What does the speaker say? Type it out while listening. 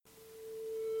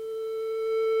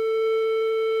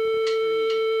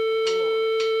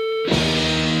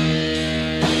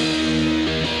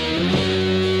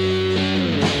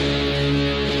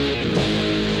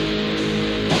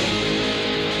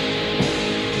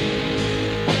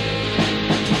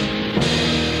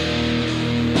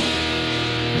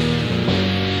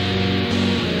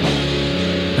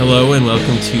Hello and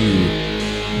welcome to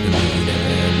The Movie Never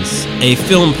Ends, a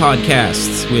film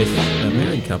podcast with a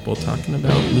married couple talking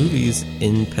about movies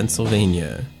in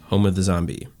Pennsylvania, home of the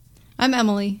zombie. I'm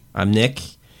Emily. I'm Nick,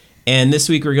 and this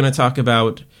week we're going to talk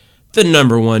about the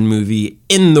number one movie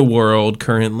in the world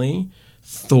currently,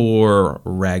 Thor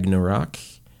Ragnarok,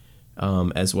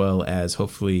 as well as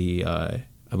hopefully a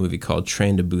movie called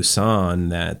Train to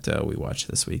Busan that we watched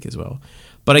this week as well.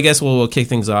 But I guess we'll kick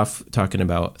things off talking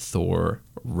about Thor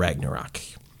Ragnarok,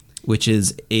 which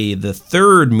is the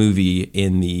third movie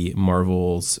in the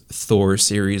Marvel's Thor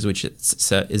series, which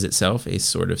is itself a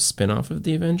sort of spin-off of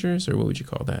the Avengers, or what would you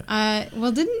call that?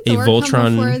 Well, didn't Thor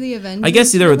come before the Avengers? I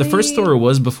guess the first Thor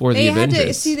was before the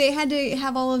Avengers. They had to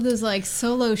have all of those like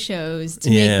solo shows to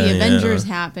make the Avengers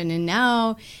happen, and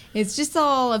now it's just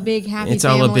all a big happy family. It's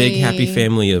all a big happy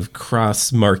family of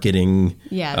cross-marketing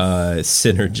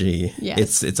synergy.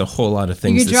 Yes. It's a whole lot of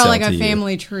things to sell to you. You could draw like a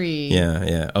family tree.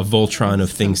 Yeah. A Voltron of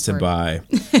things to buy.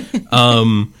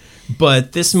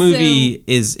 But this movie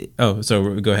is... Oh,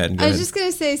 so go ahead. I was just going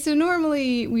to say, so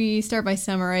normally we start by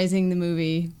summarizing the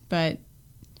movie, but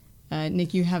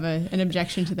Nick, you have an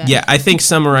objection to that. Yeah, I think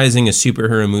summarizing a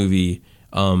superhero movie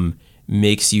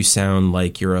makes you sound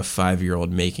like you're a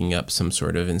 5-year-old making up some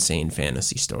sort of insane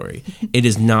fantasy story. It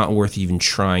is not worth even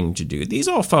trying to do. These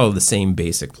all follow the same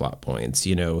basic plot points.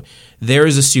 You know, there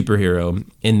is a superhero.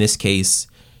 In this case,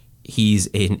 he's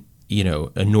a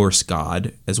Norse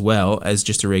god as well as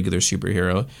just a regular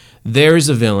superhero. There's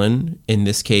a villain. In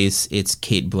this case, it's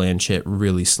Cate Blanchett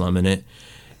really slumming it.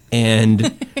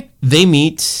 And they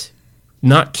meet,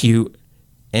 not cute,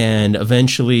 and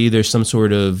eventually there's some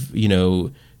sort of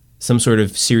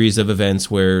series of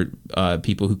events where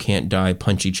people who can't die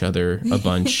punch each other a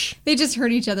bunch. They just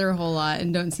hurt each other a whole lot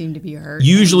and don't seem to be hurt.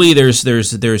 Usually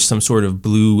there's some sort of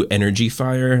blue energy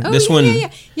fire. This one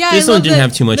didn't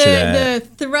have too much of that.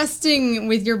 The thrusting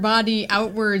with your body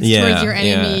outwards towards your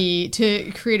enemy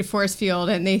to create a force field,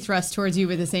 and they thrust towards you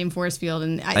with the same force field.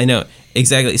 And I know,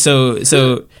 exactly. So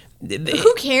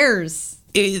who cares?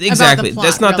 Exactly.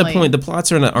 That's not the point. The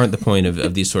plots aren't the point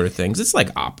of these sort of things. It's like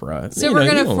opera. So we're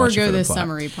going to forego the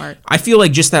summary part. I feel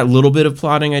like just that little bit of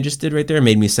plotting I just did right there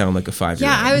made me sound like a 5-year-old.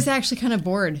 Yeah, I was actually kind of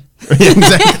bored.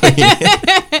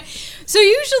 Exactly. So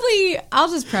usually, I'll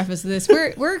just preface this.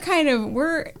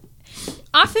 We're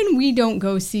often we don't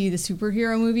go see the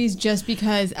superhero movies just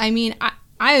because,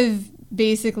 I've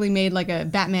basically made like a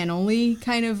Batman only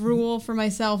kind of rule for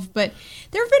myself, but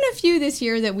there have been a few this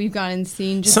year that we've gone and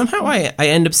seen. Somehow I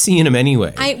end up seeing them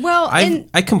anyway.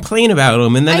 I complain about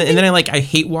them and then I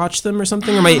hate watch them or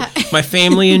something, or my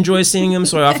family enjoys seeing them,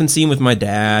 so I often see them with my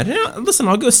dad. Listen,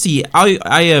 I'll go see.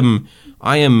 I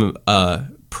am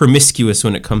promiscuous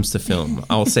when it comes to film.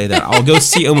 I'll say that. I'll go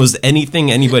see almost anything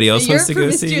anybody else wants to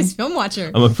go see. You're a promiscuous film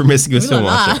watcher. I'm a promiscuous film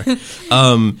watcher.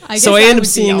 So I end up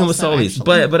seeing almost all these.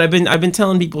 But I've been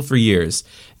telling people for years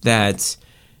that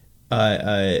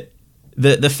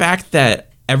the fact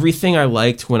that everything I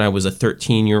liked when I was a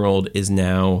 13-year-old is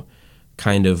now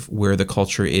kind of where the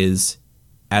culture is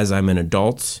as I'm an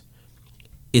adult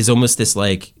is almost this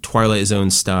like Twilight Zone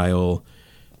style,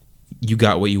 you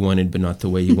got what you wanted, but not the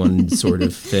way you wanted sort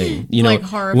of thing. You know,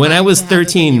 like when I was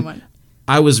 13,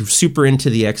 I was super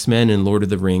into the X-Men and Lord of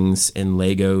the Rings and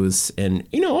Legos and,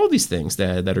 all these things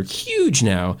that are huge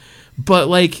now. But,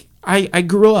 like, I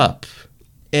grew up.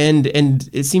 And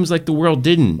it seems like the world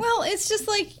didn't. Well, it's just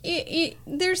like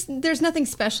there's nothing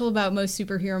special about most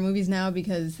superhero movies now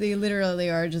because they literally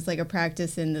are just like a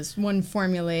practice in this one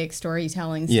formulaic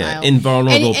storytelling style. Yeah,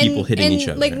 invulnerable people hitting each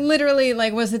other. Like literally,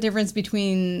 like what's the difference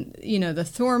between the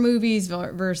Thor movies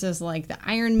versus like the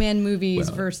Iron Man movies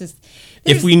versus?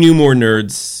 If we knew more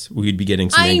nerds, we'd be getting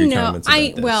some angry comments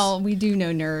about this. Well, we do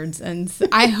know nerds, and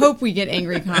I hope we get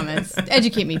angry comments.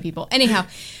 Educate me, people. Anyhow,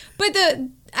 but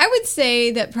I would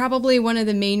say that probably one of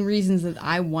the main reasons that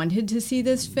I wanted to see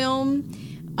this film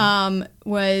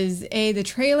was the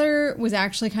trailer was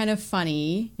actually kind of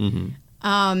funny.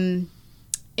 Mm-hmm.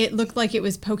 It looked like it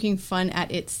was poking fun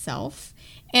at itself,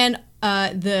 and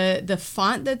the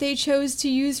font that they chose to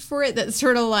use for it, that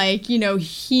sort of like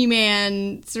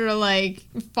He-Man sort of like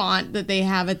font that they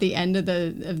have at the end of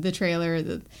the trailer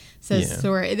that says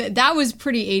Thor. That was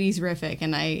pretty 80s-rific,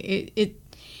 and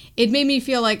it made me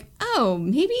feel like, oh,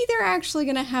 maybe they're actually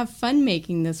going to have fun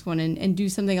making this one and do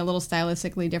something a little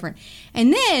stylistically different.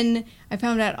 And then I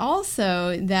found out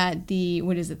also that the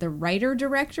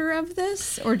writer-director of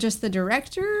this, or just the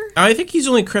director? I think he's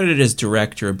only credited as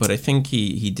director, but I think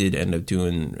he did end up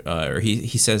doing, or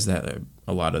he says that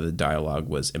a lot of the dialogue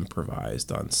was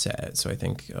improvised on set. So I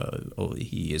think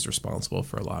he is responsible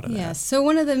for a lot of that. Yes. So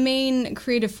one of the main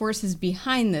creative forces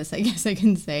behind this, I guess I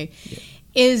can say,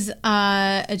 is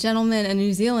a gentleman, a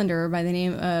New Zealander by the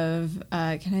name of,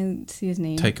 can I see his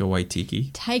name? Taika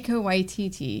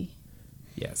Waititi.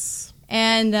 Yes.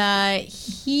 And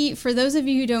he, for those of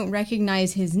you who don't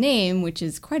recognize his name, which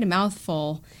is quite a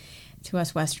mouthful to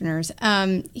us Westerners,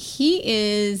 he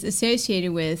is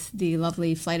associated with the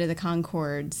lovely Flight of the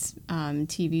Conchords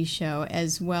TV show,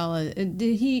 as well as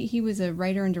he was a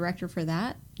writer and director for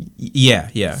that.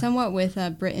 Yeah. Somewhat with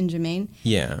Britt and Jermaine.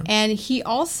 Yeah. And he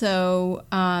also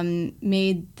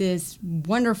made this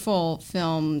wonderful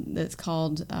film that's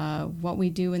called What We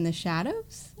Do in the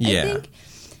Shadows, I think.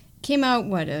 Came out,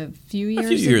 a few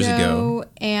years ago.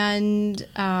 And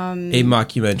a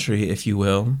mockumentary, if you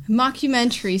will.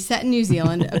 Mockumentary set in New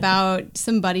Zealand about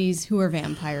some buddies who are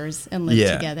vampires and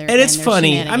live together. And it's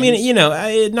funny. I mean,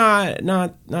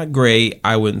 not great,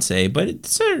 I wouldn't say, but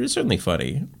it's certainly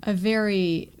funny. A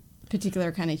very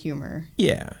particular kind of humor.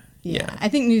 Yeah. I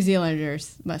think New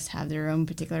Zealanders must have their own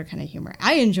particular kind of humor.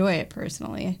 I enjoy it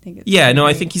personally. I think it's great.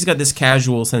 I think he's got this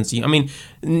casual sense. I mean,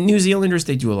 New Zealanders,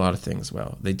 they do a lot of things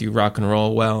well. They do rock and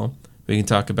roll well. We can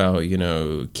talk about,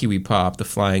 Kiwi Pop, the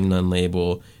Flying Nun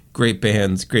label, great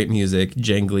bands, great music,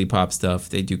 jangly pop stuff.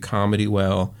 They do comedy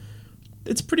well.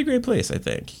 It's a pretty great place, I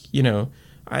think.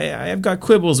 I've got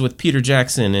quibbles with Peter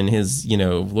Jackson and his,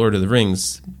 Lord of the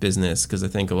Rings business, because I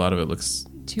think a lot of it looks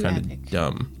kind of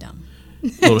dumb.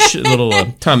 little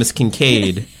Thomas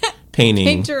Kincaid painting.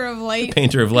 Painter of light.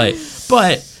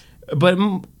 But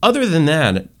other than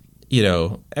that,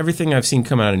 everything I've seen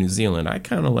come out of New Zealand, I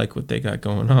kind of like what they got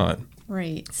going on.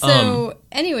 Right. So,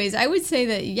 anyways, I would say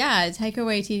that, Taika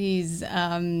Waititi's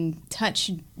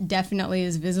touch definitely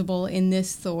is visible in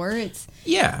this Thor.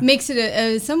 Makes it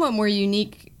a somewhat more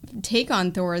unique take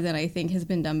on Thor than I think has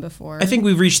been done before. I think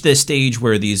we've reached this stage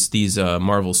where these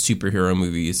Marvel superhero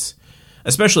movies,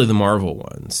 especially the Marvel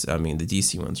ones. I mean, the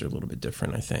DC ones are a little bit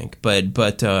different, I think.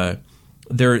 But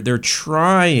they're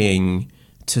trying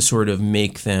to sort of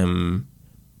make them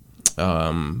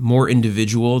more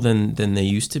individual than they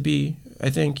used to be, I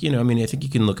think. I think you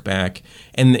can look back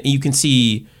and you can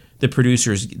see the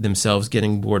producers themselves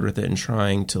getting bored with it and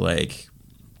trying to,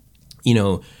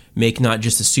 make not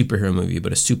just a superhero movie,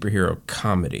 but a superhero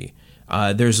comedy.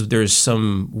 There's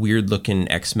some weird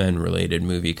looking X-Men related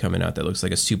movie coming out that looks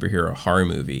like a superhero horror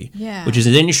movie, which is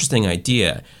an interesting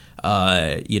idea.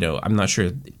 I'm not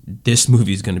sure this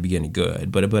movie is going to be any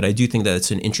good, but I do think that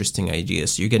it's an interesting idea.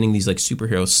 So you're getting these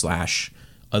superhero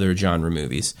 / other genre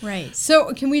movies. Right.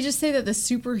 So can we just say that the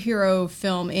superhero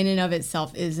film in and of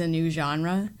itself is a new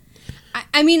genre?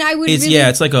 I mean, I would.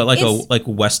 It's like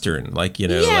a Western,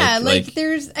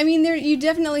 there's. I mean, you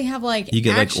definitely have you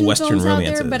get action Western films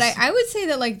romances. out there, but I would say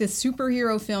that the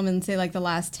superhero film in say the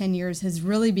last 10 years has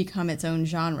really become its own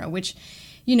genre, which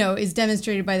is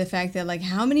demonstrated by the fact that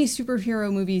how many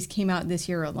superhero movies came out this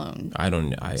year alone? I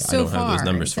don't have those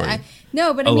numbers for you.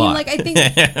 No, but I think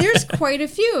there's quite a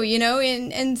few,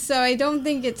 and so I don't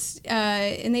think it's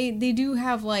and they do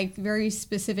have very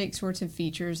specific sorts of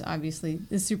features. Obviously,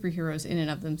 the superheroes in and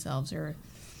of themselves are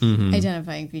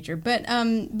identifying feature, but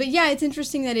it's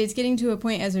interesting that it's getting to a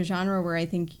point as a genre where I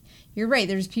think you're right.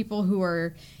 There's people who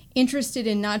are interested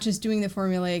in not just doing the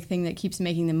formulaic thing that keeps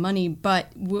making them money, but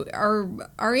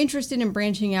are interested in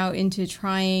branching out into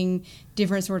trying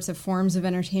different sorts of forms of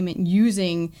entertainment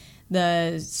using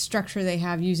the structure they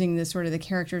have, using the sort of the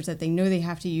characters that they know they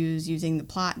have to use, using the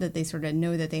plot that they sort of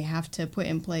know that they have to put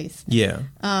in place. Yeah.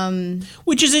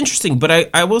 Which is interesting, but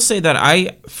I will say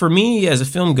that for me as a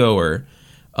film goer,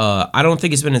 I don't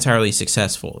think it's been entirely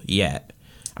successful yet.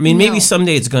 I mean, maybe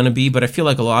someday it's going to be, but I feel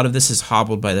like a lot of this is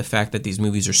hobbled by the fact that these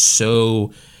movies are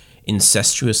so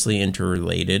incestuously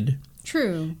interrelated.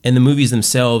 True. And the movies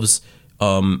themselves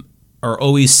are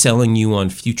always selling you on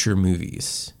future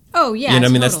movies. Oh, yeah, I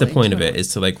mean, that's the point of it, is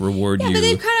to reward you. Yeah, but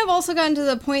they've kind of also gotten to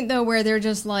the point, though, where they're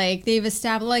just they've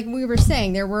established, like we were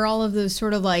saying, there were all of those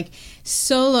sort of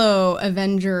solo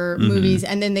Avenger movies,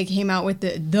 and then they came out with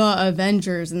the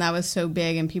Avengers, and that was so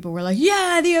big, and people were like,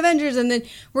 yeah, the Avengers, and then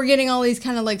we're getting all these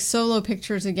kind of solo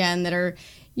pictures again that are,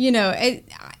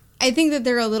 I think that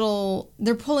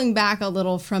they're pulling back a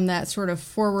little from that sort of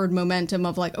forward momentum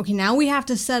of like, okay, now we have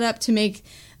to set up to make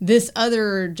this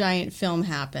other giant film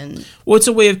happen. Well, it's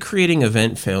a way of creating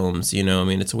event films, you know. I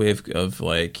mean, it's a way of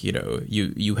like, you know,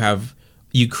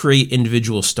 you create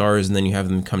individual stars and then you have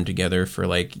them come together for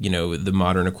like, you know, the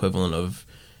modern equivalent of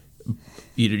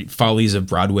Follies of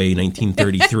Broadway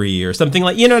 1933 or something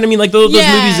like, you know what I mean? Like those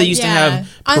movies that used to have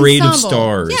Parade of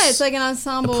Stars. Yeah, it's like an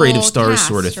ensemble. A Parade of Stars cast,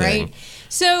 sort of thing. Right?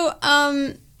 So,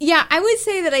 yeah, I would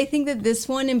say that I think that this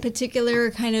one in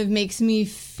particular kind of makes me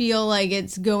feel like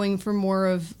it's going for more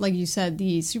of, like you said,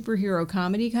 the superhero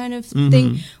comedy kind of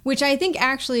thing, which I think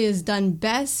actually is done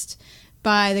best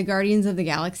by the Guardians of the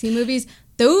Galaxy movies.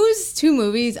 Those two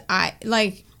movies, I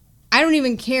don't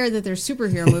even care that they're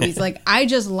superhero movies. Like, I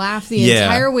just laugh the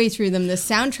entire way through them. The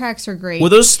soundtracks are great. Well,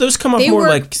 those come off more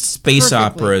like space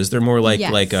perfectly. operas. They're more like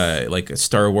a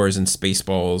Star Wars and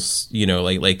Spaceballs. You know,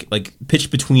 like pitched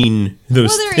between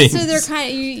those things. So they're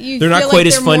kind of you they're not feel quite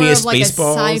like as funny as like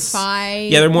Spaceballs. A sci-fi.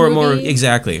 Yeah, they're more movie.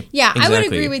 Exactly. Yeah, exactly. I would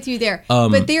agree with you there.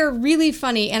 But they're really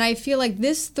funny, and I feel like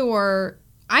this Thor.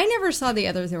 I never saw the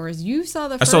other Thors. You saw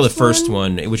the first one? I saw the first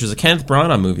one, which was a Kenneth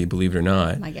Branagh movie, believe it or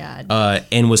not. Oh my God.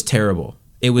 And was terrible.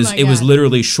 It was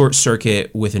literally Short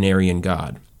Circuit with an Aryan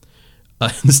god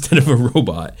instead of a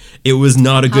robot. It was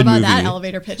not a good movie. How about that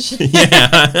elevator pitch?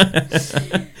 Yeah.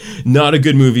 Not a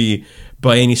good movie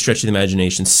by any stretch of the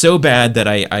imagination. So bad that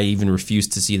I even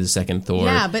refused to see the second Thor.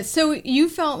 Yeah, but so you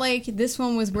felt like this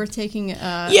one was worth taking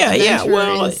a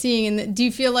well, and seeing. And do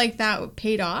you feel like that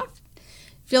paid off?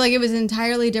 Feel like it was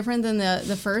entirely different than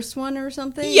the first one or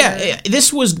something? Yeah,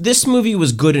 this movie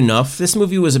was good enough. This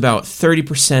movie was about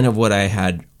 30% of what I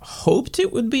had hoped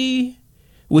it would be,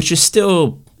 which is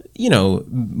still, you know,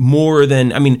 more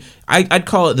than, I mean, I'd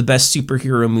call it the best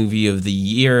superhero movie of the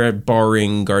year,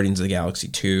 barring Guardians of the Galaxy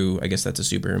 2. I guess that's a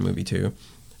superhero movie too.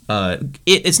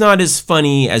 It's not as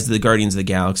funny as the Guardians of the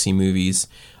Galaxy movies.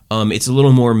 It's a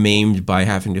little more maimed by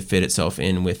having to fit itself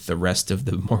in with the rest of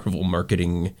the Marvel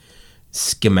marketing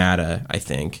schemata, I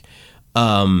think.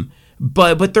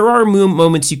 But there are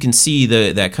moments you can see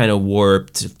that kind of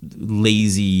warped,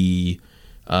 lazy,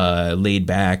 laid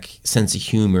back sense of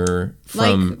humor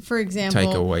from, like, for example,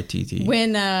 Taika Waititi.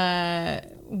 When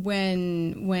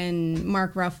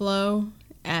Mark Ruffalo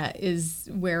is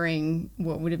wearing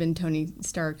what would have been Tony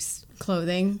Stark's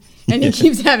clothing, and he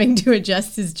keeps having to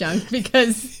adjust his junk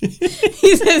because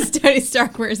he says Tony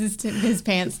Stark wears his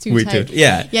pants too tight.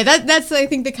 Yeah, that's I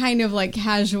think the kind of like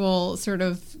casual sort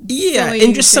of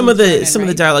and just some of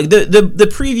the dialogue. The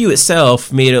preview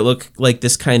itself made it look like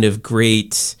this kind of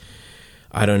great,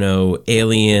 I don't know,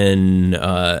 Alien,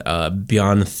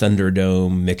 Beyond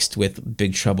Thunderdome mixed with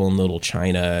Big Trouble in Little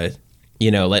China.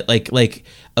 You know, like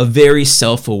a very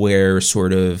self-aware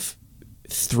sort of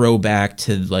throwback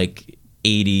to like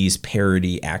 80s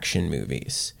parody action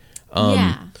movies.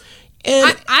 And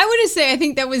I would say I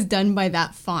think that was done by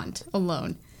that font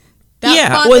alone.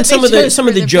 And some of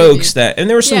the jokes that, and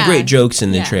there were some great jokes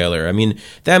in the trailer. I mean,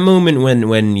 that moment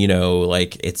when you know,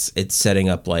 like it's setting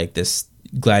up like this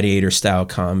gladiator style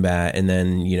combat, and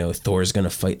then, you know, Thor's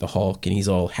gonna fight the Hulk, and he's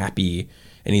all happy.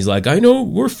 And he's like, I know,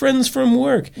 we're friends from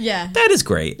work. Yeah. That is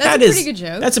great. That's a pretty good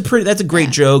joke. That's a great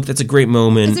joke. That's a great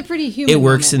moment. It's a pretty human It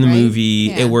works moment, in the right? movie.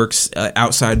 Yeah. It works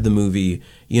outside of the movie.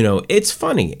 You know, it's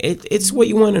funny. It's what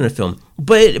you want in a film.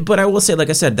 But I will say,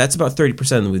 like I said, that's about 30%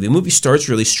 of the movie. The movie starts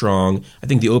really strong. I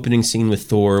think the opening scene with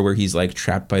Thor, where he's like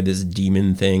trapped by this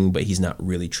demon thing, but he's not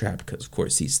really trapped because, of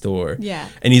course, he's Thor. Yeah.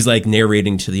 And he's like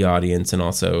narrating to the audience and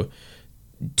also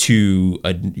to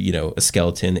a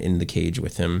skeleton in the cage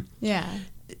with him. Yeah.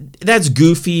 That's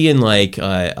goofy and like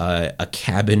a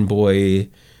cabin boy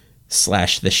 /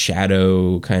 the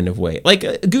Shadow kind of way.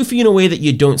 Like goofy in a way that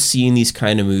you don't see in these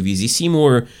kind of movies. You see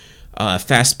more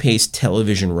fast-paced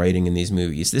television writing in these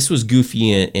movies. This was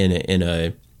goofy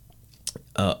in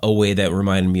a way that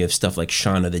reminded me of stuff like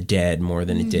Shaun of the Dead more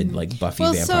than it did like Buffy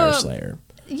Vampire Slayer.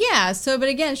 Yeah, but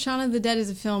again, Shaun of the Dead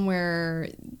is a film where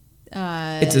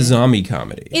it's a zombie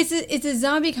comedy. It's a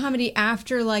zombie comedy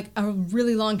after like a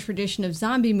really long tradition of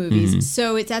zombie movies. Mm-hmm.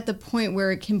 So it's at the point where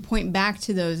it can point back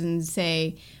to those and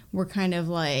say we're kind of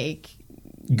like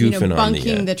goofing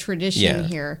bunking the tradition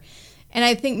here. And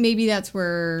I think maybe that's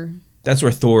where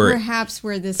Thor. Perhaps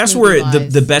where this. That's movie where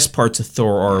lies. the best parts of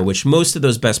Thor are, which most of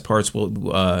those best parts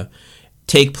will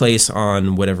take place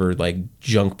on whatever like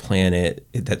junk planet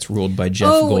that's ruled by Jeff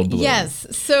Goldblum. Yes.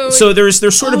 So there's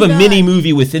sort of a mini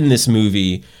movie within this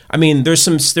movie. I mean, there's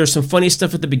some funny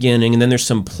stuff at the beginning, and then there's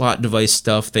some plot device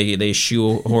stuff. They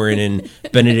shoehorn in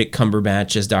Benedict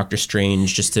Cumberbatch as Doctor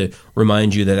Strange just to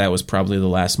remind you that was probably the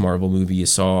last Marvel movie you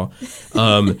saw.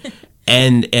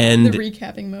 And the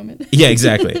recapping moment. Yeah,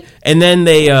 exactly. And then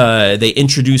they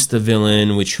introduce the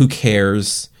villain, which who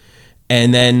cares?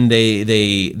 And then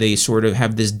they sort of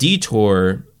have this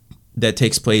detour that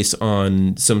takes place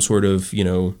on some sort of,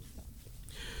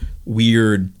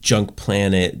 weird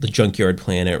the junkyard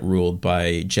planet ruled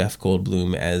by Jeff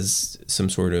Goldblum as some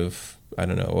sort of, I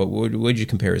don't know, what would you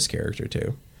compare his character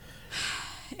to?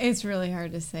 It's really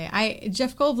hard to say.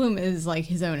 Jeff Goldblum is like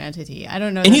his own entity. I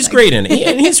don't know. And he's great in it.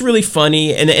 And he's really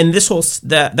funny. And this whole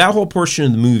that whole portion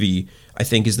of the movie, I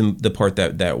think, is the part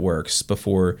that works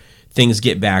before things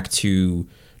get back to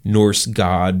Norse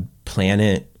god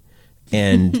planet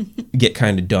and get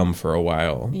kind of dumb for a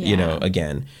while,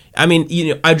 again. I mean,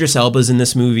 Idris Elba's in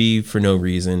this movie for no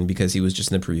reason because he was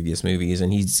just in the previous movies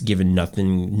and he's given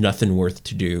nothing worthwhile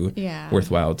to do. Yeah.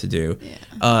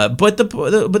 But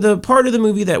the part of the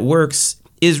movie that works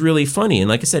is really funny. And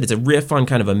like I said, it's a riff on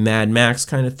kind of a Mad Max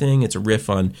kind of thing. It's a riff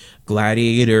on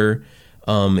Gladiator.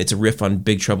 It's a riff on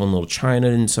Big Trouble in Little China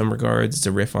in some regards. It's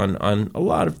a riff on a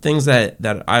lot of things that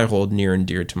I hold near and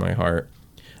dear to my heart.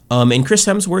 And Chris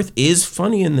Hemsworth is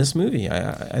funny in this movie.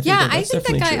 I think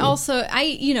that guy true. Also,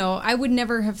 I would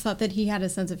never have thought that he had a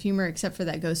sense of humor except for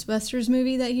that Ghostbusters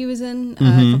movie that he was in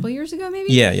a couple years ago,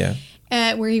 maybe. Yeah.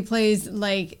 Where he plays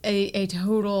like a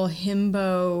total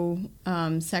himbo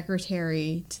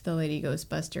secretary to the Lady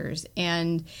Ghostbusters,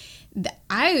 and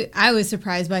I was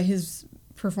surprised by his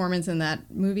performance in that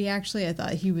movie. Actually, I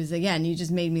thought he was he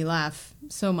just made me laugh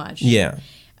so much. Yeah.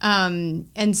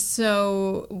 And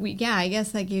so I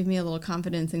guess that gave me a little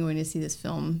confidence in going to see this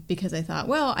film because I thought,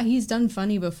 well, he's done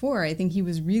funny before. I think he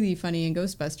was really funny in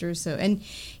Ghostbusters. So, and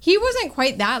he wasn't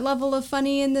quite that level of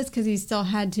funny in this because he still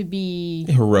had to be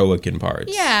heroic in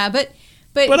parts. Yeah, but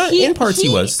in parts he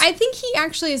was. I think he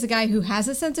actually is a guy who has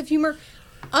a sense of humor.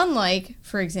 Unlike,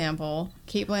 for example,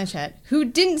 Cate Blanchett, who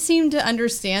didn't seem to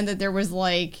understand that there was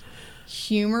like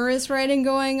humorous writing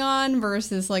going on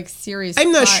versus like serious.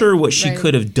 I'm not sure what she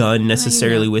could have done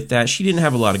necessarily with that. She didn't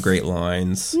have a lot of great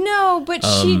lines. No, but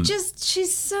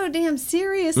she's so damn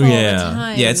serious all the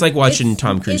time. Yeah, it's like watching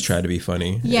Tom Cruise try to be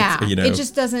funny. Yeah, it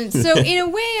just doesn't. So in a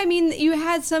way, I mean, you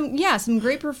had some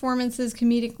great performances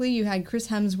comedically. You had Chris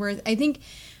Hemsworth. I think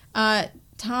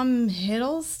Tom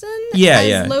Hiddleston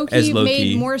as Loki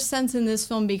made more sense in this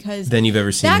film because than you've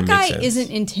ever seen. That guy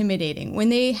isn't intimidating. When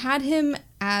they had him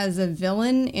as a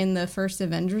villain in the first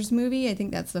Avengers movie, I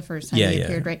think that's the first time he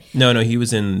appeared, right? No, he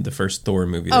was in the first Thor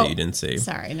movie that you didn't see.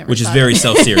 Sorry, never. Which is very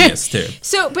self-serious too.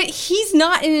 So, but he's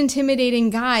not an intimidating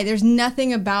guy. There's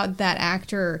nothing about that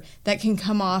actor that can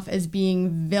come off as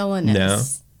being villainous. No.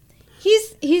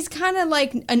 He's kind of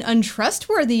like an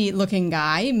untrustworthy looking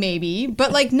guy, maybe,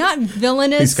 but like not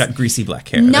villainous. He's got greasy black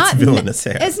hair. That's villainous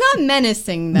hair. It's not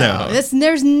menacing, though. No.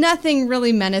 There's nothing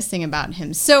really menacing about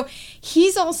him. So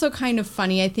he's also kind of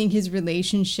funny. I think his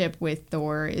relationship with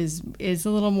Thor is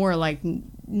a little more like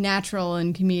natural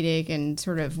and comedic and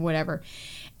sort of whatever.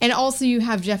 And also you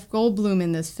have Jeff Goldblum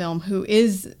in this film, who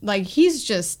is like, he's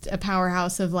just a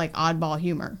powerhouse of like oddball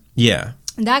humor. Yeah.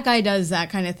 That guy does that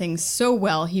kind of thing so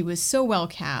well. He was so well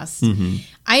cast. Mm-hmm.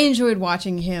 I enjoyed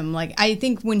watching him. Like, I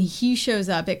think when he shows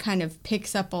up, it kind of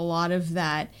picks up a lot of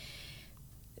that,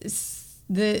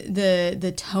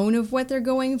 the tone of what they're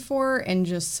going for, and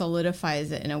just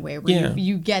solidifies it in a way where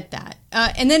you get that.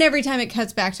 And then every time it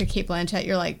cuts back to Cate Blanchett,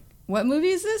 you're like, what movie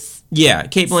is this? Yeah,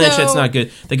 Cate Blanchett's not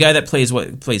good. The guy that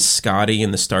plays Scotty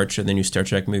in the new Star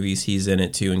Trek movies, he's in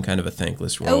it too in kind of a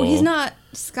thankless role. Oh, he's not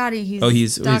Scotty.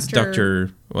 He's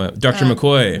Dr.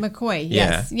 McCoy. McCoy,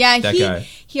 yes. Yeah, that guy.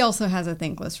 He also has a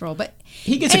thankless role, but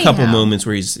he gets a couple moments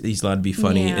where he's allowed to be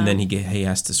funny, and then he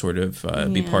has to sort of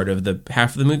be part of the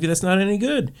half of the movie that's not any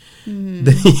good.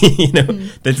 Mm-hmm.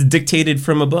 That's dictated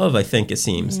from above, I think it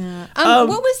seems. Yeah.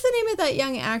 What was the name of that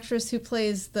young actress who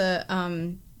plays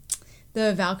the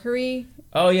Valkyrie?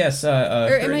 Oh, yes.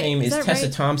 Her name is Tessa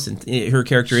Thompson. Her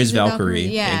character is Valkyrie.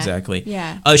 Yeah. Exactly.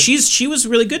 Yeah. She was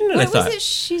really good in it, I thought. Was it?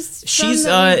 She's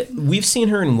we've seen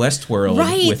her in Westworld.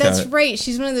 Right, that's right.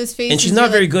 She's one of those faces. And she's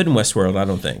not very good in Westworld, I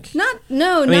don't think.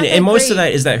 And most of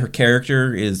that is that her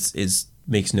character is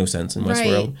makes no sense in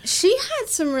Westworld. Right. She had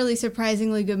some really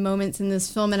surprisingly good moments in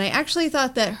this film, and I actually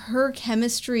thought that her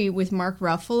chemistry with Mark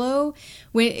Ruffalo,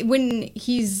 when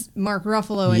he's Mark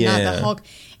Ruffalo and not the Hulk,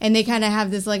 and they kind of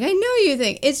have this like, I know you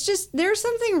think, it's just, there's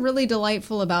something really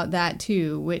delightful about that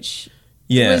too, which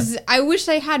I wish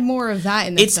I had more of that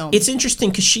in the film. It's interesting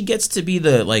because she gets to be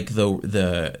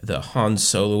the Han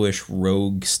Solo-ish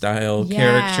rogue style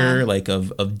character, like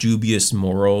of dubious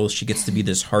morals. She gets to be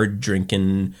this hard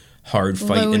drinking, hard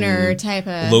fighting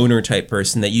loner type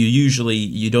person that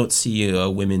you don't see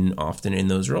women often in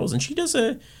those roles, and she does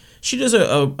a she does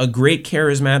a great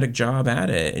charismatic job at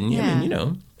it, and Yeah. I mean, you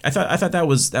know, I thought that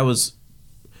was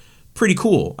pretty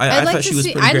cool. I thought she was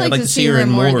pretty great. I'd like to see her in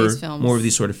more of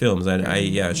these sort of films.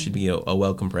 Yeah, she'd be a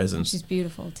welcome presence. She's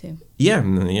beautiful too. Yeah,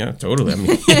 totally. I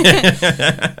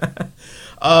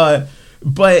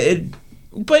mean,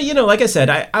 but you know, like I said,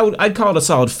 I'd call it a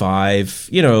solid 5.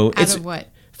 You know, Out of what?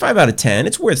 5 out of 10.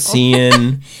 It's worth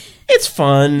seeing. It's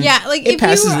fun. Yeah, like it if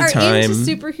passes you are the time. into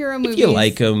superhero movies, if you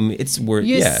like them, it's worth.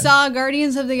 You saw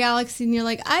Guardians of the Galaxy, and you're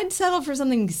like, I'd settle for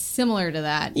something similar to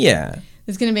that. Yeah.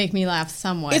 It's going to make me laugh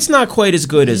somewhat. It's not quite as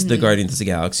good as the Guardians of the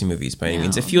Galaxy movies by any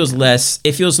means. It feels less.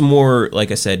 It feels more, like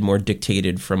I said, more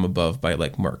dictated from above by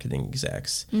like marketing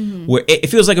execs. Where it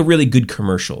feels like a really good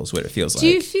commercial is what it feels like. Do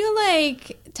you feel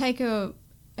like Taika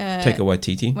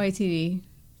Waititi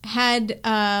had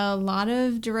a lot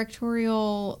of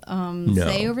directorial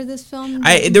say over this film?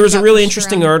 There was a really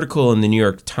interesting article in the New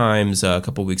York Times a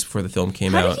couple weeks before the film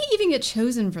came out. How did he even get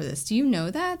chosen for this? Do you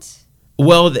know that?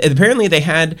 Well, apparently they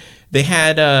had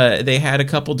a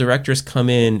couple directors come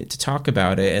in to talk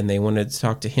about it, and they wanted to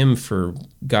talk to him for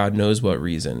God knows what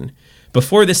reason.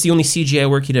 Before this, the only CGI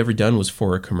work he'd ever done was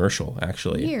for a commercial,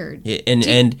 actually. Weird.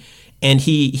 And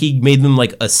he made them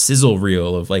like a sizzle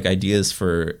reel of like ideas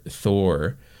for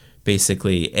Thor,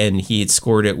 basically, and he had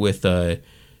scored it with the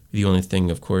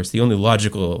only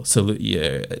logical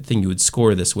thing you would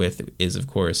score this with is, of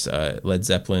course, Led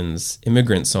Zeppelin's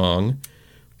 "Immigrant Song,"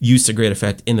 used to great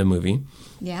effect in the movie.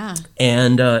 Yeah.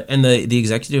 And the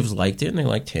executives liked it, and they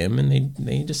liked him, and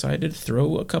they decided to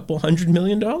throw a couple $100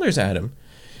 million at him.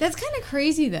 That's kind of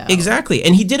crazy, though. Exactly,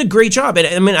 and he did a great job.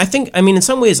 And I mean, in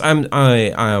some ways, I'm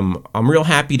real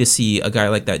happy to see a guy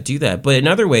like that do that. But in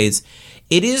other ways,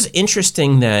 it is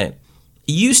interesting that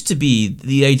it used to be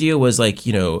the idea was like,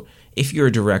 you know, if you're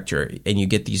a director and you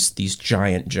get these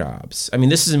giant jobs. I mean,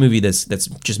 this is a movie that's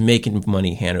just making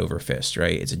money hand over fist,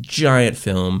 right? It's a giant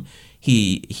film.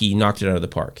 He knocked it out of the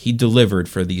park. He delivered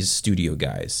for these studio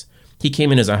guys. He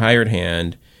came in as a hired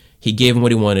hand. He gave him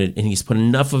what he wanted, and he's put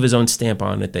enough of his own stamp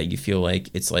on it that you feel like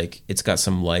it's got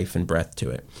some life and breath to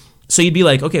it. So you'd be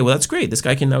like, okay, well, that's great. This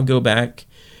guy can now go back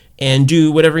and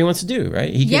do whatever he wants to do,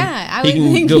 right? He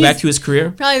can go back to his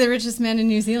career. Probably the richest man in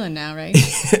New Zealand now, right?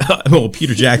 Well,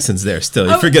 Peter Jackson's there still.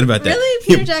 You forget about that. Really?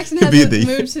 Peter Jackson hasn't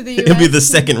moved to the U.S.? He'll be the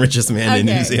second richest man in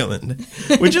New Zealand,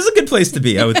 which is a good place to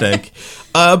be, I would think.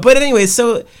 But anyway,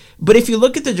 but if you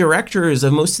look at the directors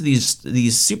of most of these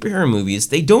superhero movies,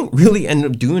 they don't really end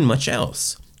up doing much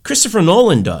else. Christopher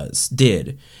Nolan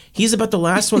did. He's about the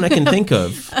last one I can think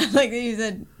of. I like that you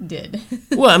said did.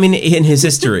 Well, I mean, in his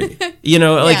history, you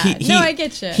know, like I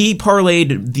get you. He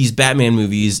parlayed these Batman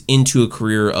movies into a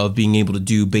career of being able to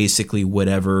do basically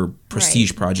whatever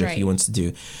prestige project he wants to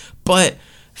do. But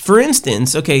for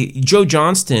instance, okay, Joe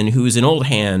Johnston, who's an old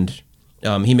hand,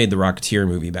 he made the Rocketeer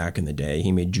movie back in the day.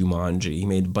 He made Jumanji. He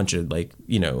made a bunch of like,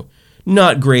 you know,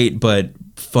 not great but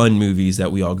fun movies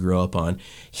that we all grew up on.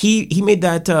 He made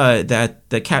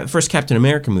that first Captain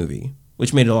America movie,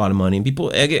 which made a lot of money, and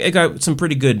it got some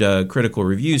pretty good critical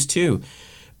reviews too.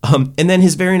 And then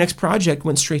his very next project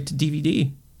went straight to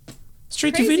DVD,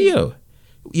 straight to video.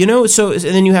 You know, so and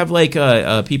then you have like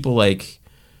people like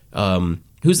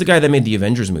who's the guy that made the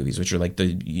Avengers movies, which are like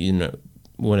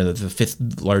one of the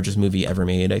 5th largest movie ever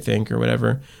made, I think, or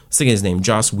whatever. Let's think of his name,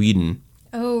 Joss Whedon.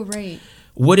 Oh, right.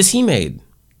 What has he made?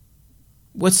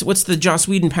 What's the Joss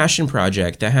Whedon passion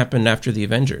project that happened after the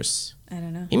Avengers? I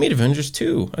don't know. He made Avengers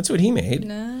 2. That's what he made.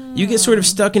 No. You get sort of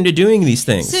stuck into doing these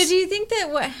things. So do you think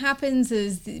that what happens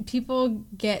is people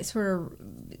get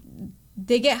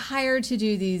they get hired to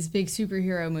do these big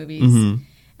superhero movies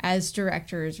as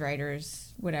directors,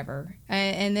 writers, whatever.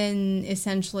 And then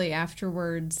essentially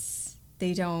afterwards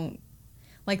they don't,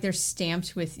 like they're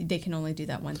stamped with, they can only do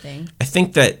that one thing. I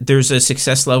think that there's a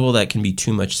success level that can be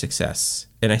too much success.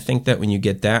 And I think that when you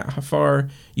get that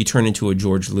far, you turn into a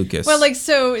George Lucas. Well, like,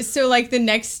 so like the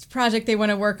next project they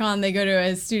want to work on, they go to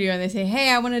a studio and they say,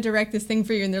 hey, I want to direct this thing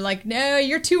for you. And they're like, no,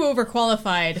 you're too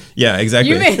overqualified. Yeah,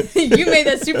 exactly. You made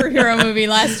that superhero movie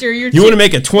last year. You want to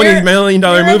make a $20 million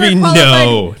movie?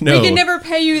 No. We can never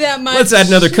pay you that much. Let's add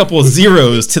another couple of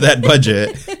zeros to that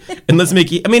budget. And let's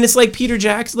make it, I mean, it's like Peter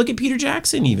Jackson. Look at Peter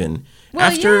Jackson even. Well,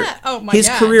 after yeah. Oh my his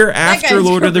God. career after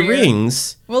Lord of the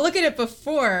Rings. Well, look at it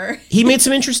before. He made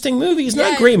some interesting movies.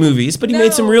 Not great movies, but he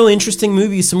made some real interesting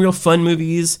movies, some real fun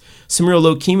movies, some real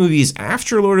low-key movies.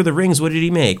 After Lord of the Rings, what did he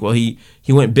make? Well, he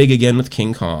went big again with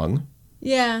King Kong.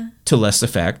 Yeah. To less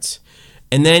effect.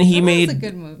 And then he made... That's a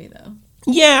good movie, though.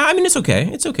 Yeah, I mean, it's okay.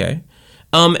 It's okay.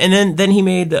 And then he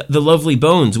made The Lovely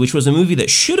Bones, which was a movie that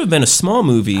should have been a small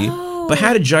movie, but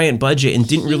had a giant budget and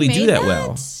didn't really do that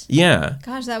well. Yeah.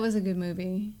 Gosh, that was a good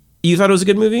movie. You thought it was a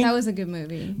good movie? That was a good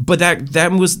movie. But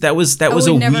that was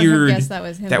a weird.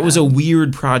 That was a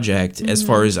weird project as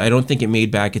far as I don't think it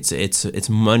made back its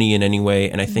money in any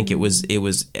way, and I think it was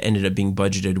ended up being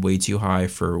budgeted way too high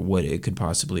for what it could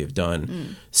possibly have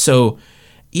done. So,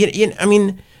 I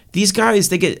mean, these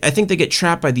guys I think they get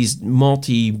trapped by these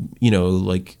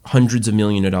like hundreds of $1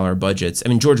 million budgets. I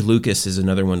mean, George Lucas is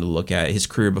another one to look at. His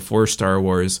career before Star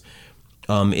Wars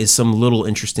is some little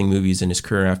interesting movies, and his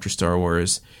career after Star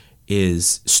Wars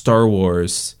is Star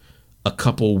Wars, a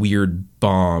couple weird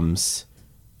bombs,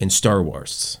 and Star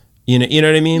Wars. You know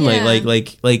what I mean?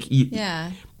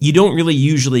 Yeah. You don't really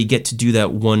usually get to do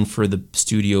that one for the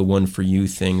studio, one for you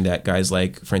thing that guys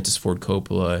like Francis Ford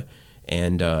Coppola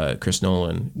and Chris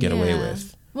Nolan get away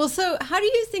with. Well, so how do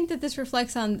you think that this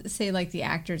reflects on, say, like the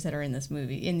actors that are in these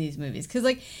movies? Because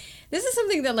like this is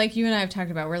something that like you and I have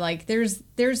talked about, where like there's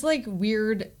like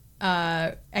weird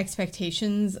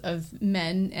expectations of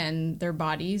men and their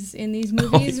bodies in these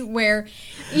movies where,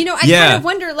 I kind of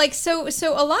wonder, like, so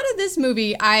a lot of this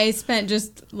movie I spent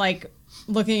just like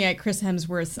looking at Chris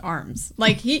Hemsworth's arms.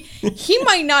 Like he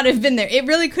might not have been there. It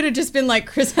really could have just been like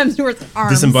Chris Hemsworth's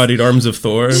arms. Disembodied arms of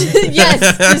Thor.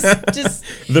 Yes, just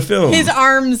the film. His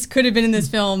arms could have been in this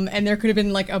film, and there could have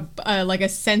been like a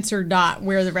sensor dot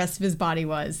where the rest of his body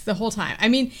was the whole time. I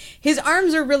mean, his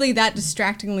arms are really that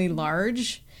distractingly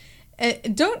large.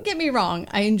 Don't get me wrong,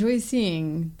 I enjoy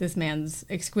seeing this man's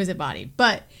exquisite body,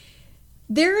 but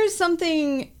there is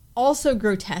something also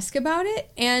grotesque about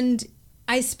it, and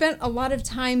I spent a lot of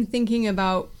time thinking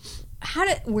about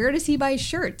where does he buy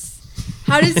shirts?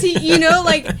 How does he,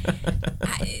 like,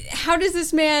 how does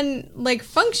this man like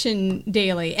function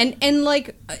daily? And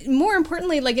like more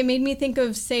importantly, like it made me think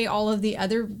of, say, all of the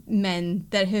other men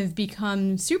that have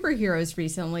become superheroes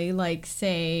recently, like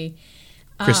say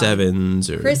Chris Evans,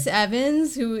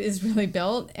 who is really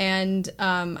built, and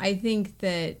I think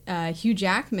that Hugh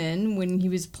Jackman, when he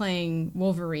was playing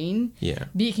Wolverine,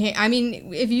 became. I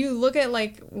mean, if you look at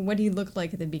like what he looked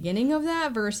like at the beginning of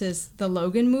that versus the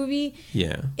Logan movie,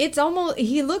 it's almost,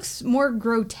 he looks more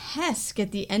grotesque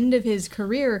at the end of his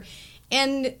career,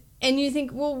 and you think,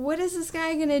 well, what is this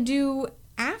guy gonna do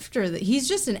after that? He's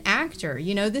just an actor,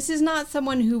 This is not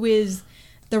someone who is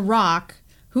The Rock,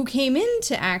 who came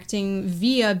into acting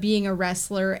via being a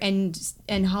wrestler and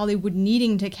Hollywood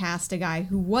needing to cast a guy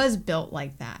who was built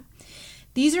like that.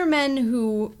 These are men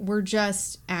who were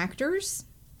just actors.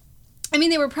 I mean,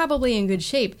 they were probably in good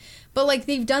shape, but like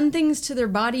they've done things to their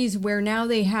bodies where now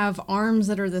they have arms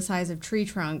that are the size of tree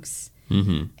trunks.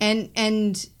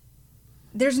 And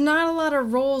there's not a lot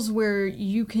of roles where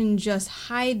you can just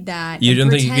hide that. You don't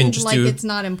think you can just like do it's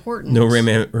not important? No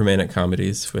romantic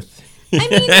comedies with. I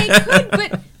mean, they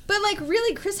could, but like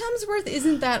really, Chris Hemsworth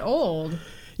isn't that old.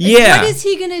 Like, what is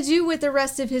he gonna do with the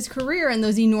rest of his career and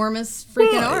those enormous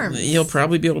freaking arms? He'll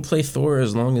probably be able to play Thor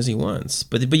as long as he wants.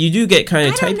 But you do get kind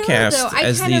of typecast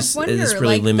as this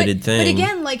really limited thing. But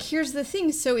again, like here's the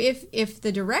thing: so if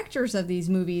the directors of these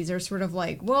movies are sort of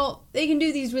like, well, they can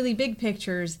do these really big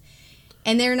pictures,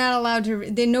 and they're not allowed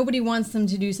to. Then nobody wants them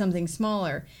to do something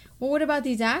smaller. Well, what about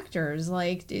these actors?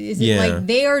 Like, is it like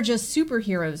they are just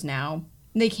superheroes now?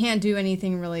 They can't do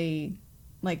anything really,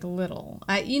 like, little.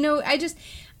 I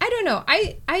don't know.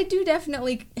 I do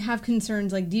definitely have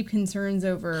concerns, like deep concerns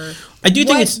over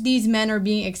what these men are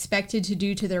being expected to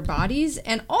do to their bodies,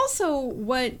 and also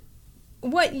what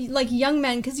like young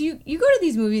men, because you go to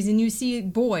these movies and you see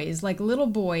boys, like little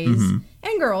boys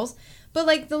and girls. But,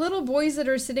 like, the little boys that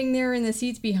are sitting there in the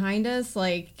seats behind us,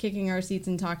 like, kicking our seats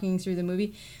and talking through the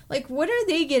movie, like, what are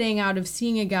they getting out of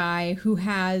seeing a guy who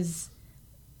has,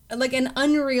 like, an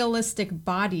unrealistic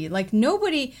body? Like,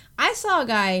 I saw a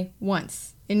guy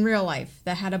once in real life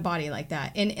that had a body like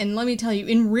that. And let me tell you,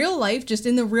 in real life, just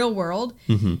in the real world,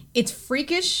 it's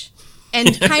freakish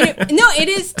and kind of, no, it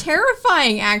is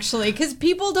terrifying, actually, because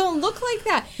people don't look like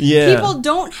that. Yeah. People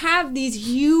don't have these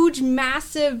huge,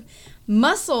 massive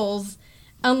muscles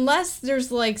unless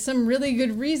there's like some really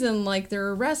good reason, like they're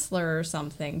a wrestler or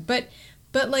something. But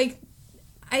like,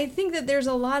 I think that there's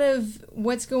a lot of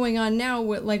what's going on now,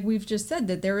 like we've just said,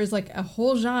 that there is like a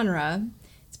whole genre.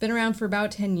 It's been around for about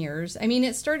 10 years. I mean,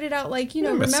 it started out like,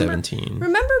 remember 17.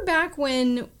 Remember back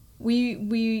when we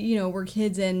were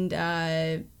kids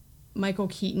and Michael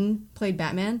Keaton played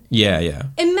Batman? Yeah.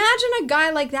 Imagine a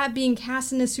guy like that being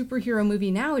cast in a superhero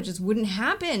movie now. It just wouldn't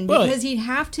happen because he'd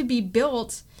have to be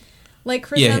built like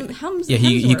Chris Hemsworth. Yeah,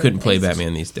 he couldn't play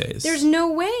Batman these days. There's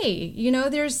no way.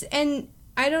 And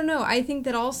I don't know. I think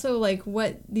that also, like,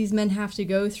 what these men have to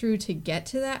go through to get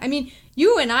to that. I mean,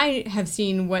 you and I have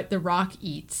seen what The Rock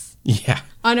eats. Yeah.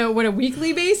 On a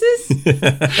weekly basis?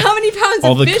 How many pounds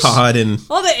all of fish? All the cod and...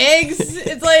 all the eggs.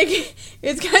 It's like,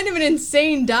 it's kind of an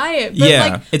insane diet. But yeah,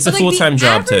 like, it's a full-time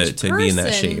job to be in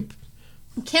that shape.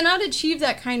 Cannot achieve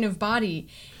that kind of body.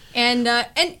 And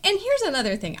here's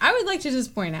another thing I would like to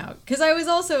just point out, because I was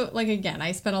also, like, again,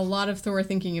 I spent a lot of Thor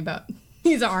thinking about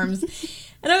these arms.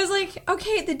 And I was like,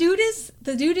 okay, the dude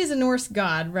is a Norse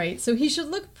god, right? So he should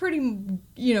look pretty,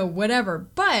 whatever.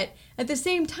 But at the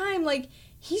same time, like,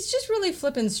 he's just really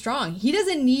flippin' strong. He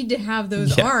doesn't need to have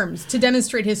those arms to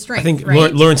demonstrate his strength. I think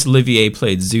right? Laurence Olivier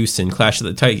played Zeus in Clash of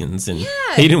the Titans, and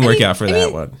he didn't work out for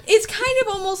that one. It's kind of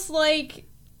almost like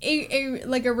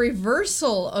a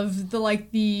reversal of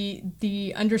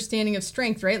the understanding of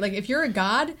strength, right? Like, if you're a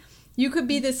god, you could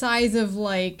be the size of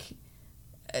like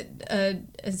a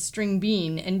string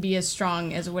bean and be as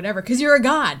strong as whatever, because you're a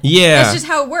god. Yeah, that's just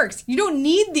how it works. You don't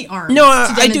need the arms. No,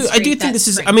 I do think this strength.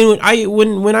 is. I mean,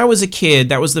 when I was a kid,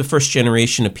 that was the first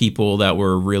generation of people that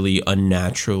were really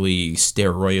unnaturally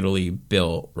steroidally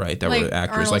built, right? That were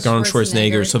actors like Arnold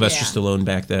Schwarzenegger, Sylvester Stallone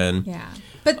back then. Yeah.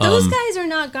 But those guys are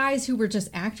not guys who were just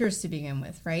actors to begin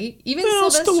with, right? Even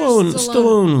Sylvester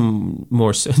Stallone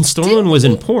more so. Stallone was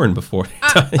in porn before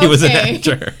he was an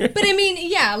actor. But I mean,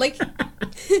 yeah, like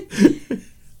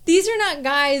these are not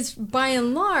guys by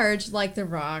and large like The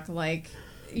Rock, like,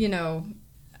 like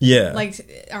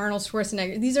Arnold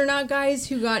Schwarzenegger. These are not guys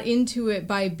who got into it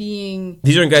by being.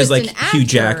 These aren't guys like Hugh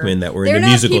Jackman that were in the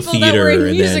musical theater. That were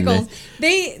in musicals.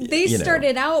 They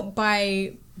started out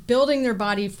by building their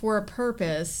body for a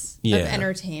purpose of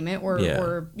entertainment or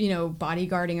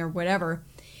bodyguarding or whatever.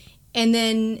 And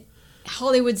then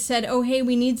Hollywood said, oh, hey,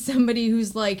 we need somebody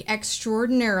who's like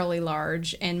extraordinarily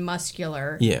large and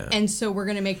muscular. Yeah. And so we're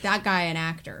going to make that guy an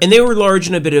actor. And they were large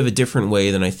in a bit of a different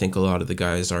way than I think a lot of the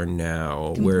guys are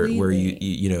now. Completely. Where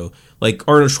you like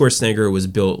Arnold Schwarzenegger was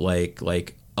built like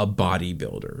a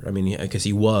bodybuilder. I mean, because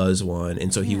he was one,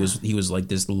 and so he was like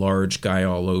this large guy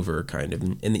all over kind of.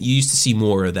 And you used to see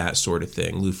more of that sort of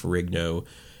thing. Lou Ferrigno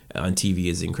on TV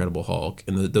as the Incredible Hulk,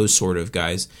 and those sort of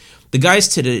guys. The guys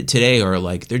today are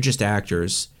like, they're just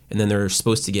actors, and then they're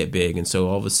supposed to get big, and so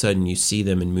all of a sudden you see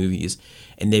them in movies,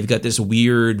 and they've got this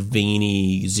weird,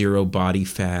 veiny, zero body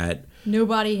fat. No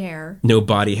body hair.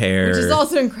 Which is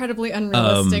also incredibly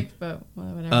unrealistic, but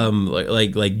whatever.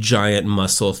 Like giant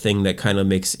muscle thing that kind of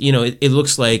makes, it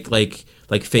looks like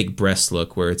fake breast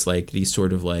look, where it's like these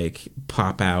sort of like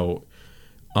pop out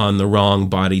on the wrong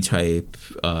body type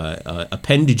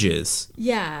appendages.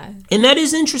 Yeah. And that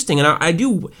is interesting. And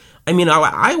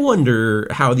I wonder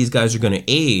how these guys are going to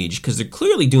age, because they're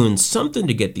clearly doing something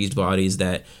to get these bodies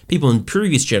that people in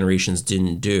previous generations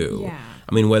didn't do. Yeah.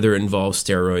 I mean, whether it involves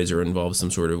steroids or involves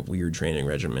some sort of weird training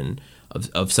regimen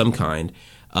of some kind,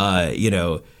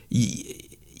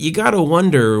 you got to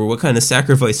wonder what kind of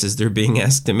sacrifices they're being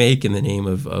asked to make in the name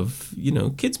of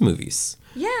kids movies.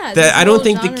 Yeah, that I don't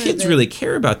think the kids really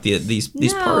care about these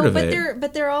part of it.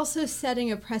 But they're also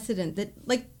setting a precedent that,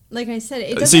 like I said,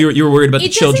 it doesn't. So you were worried about the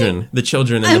children and the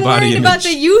body image. I'm worried about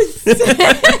the youth. No,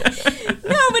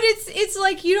 but it's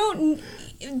like you don't.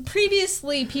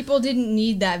 Previously, people didn't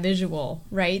need that visual,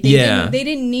 right? They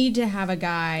didn't need to have a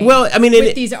guy. Well, I mean,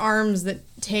 with these arms that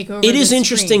take over. It is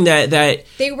interesting that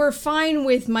they were fine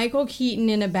with Michael Keaton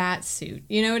in a bat suit.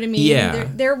 You know what I mean? Yeah.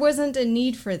 There wasn't a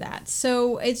need for that.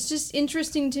 So it's just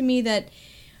interesting to me that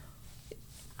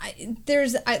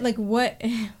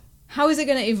how is it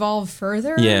going to evolve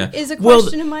further? Yeah. Is a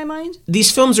question in my mind.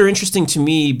 These films are interesting to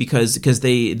me because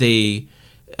they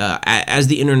as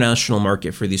the international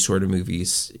market for these sort of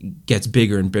movies gets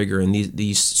bigger and bigger, and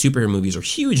these superhero movies are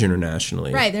huge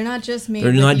internationally. Right, they're not just made.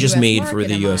 They're not just made for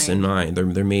the U.S. in mind.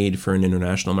 They're made for an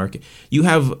international market. You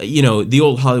have the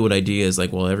old Hollywood idea is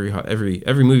like, well,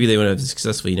 every movie they want to have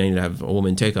successful, you need to have a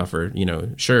woman take off her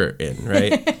shirt in,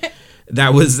 right?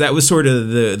 that was sort of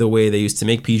the way they used to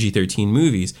make PG-13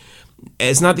 movies.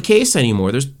 It's not the case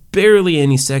anymore. There's barely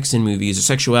any sex in movies. Or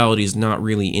sexuality is not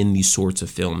really in these sorts of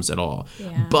films at all.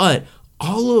 Yeah. But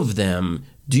all of them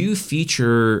do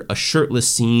feature a shirtless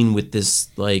scene with this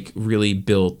like really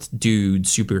built dude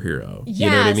superhero. Yeah,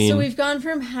 you know what I mean? So we've gone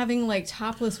from having like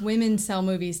topless women sell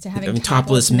movies to having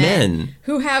topless men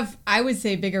who have, I would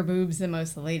say, bigger boobs than most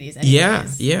of the ladies.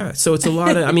 Anyways. Yeah. So it's a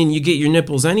lot of. I mean, you get your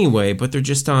nipples anyway, but they're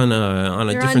just on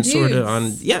a different sort of .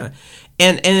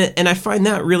 And I find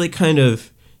that really kind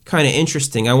of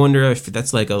interesting. I wonder if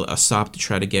that's like a sop to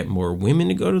try to get more women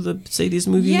to go to these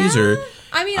movies, or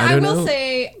I mean, I will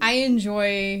say I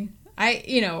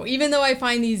Even though I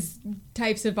find these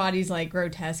types of bodies like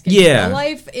grotesque in Yeah. real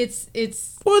life, it's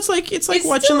like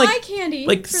watching still eye candy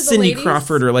like for the Cindy ladies.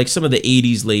 Crawford or like some of the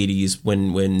 80s ladies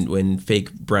when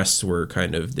fake breasts were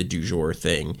kind of the du jour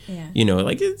thing. Yeah.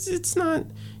 Like it's not.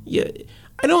 Yeah,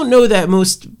 I don't know that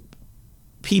most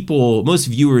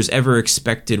viewers ever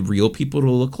expected real people to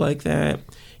look like that.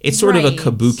 It's sort of a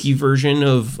kabuki version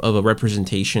of a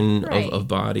representation of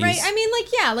bodies. Right. I mean,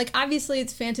 obviously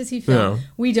it's fantasy film. Yeah.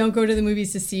 We don't go to the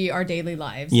movies to see our daily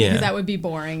lives. Yeah. Because that would be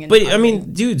boring. But, ugly. I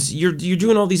mean, dudes, you're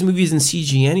doing all these movies in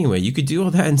CG anyway. You could do all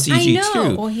that in CG,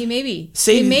 too. Well, maybe.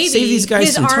 Save these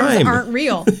guys some time. His arms aren't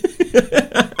real.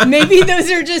 Maybe those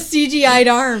are just CGI'd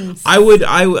arms. I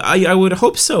would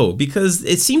hope so, because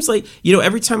it seems like,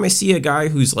 every time I see a guy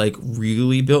who's like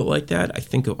really built like that, I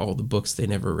think of all the books they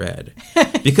never read.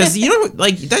 Because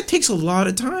that takes a lot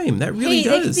of time. That really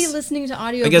does. They could be listening to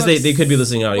audiobooks. I guess they could be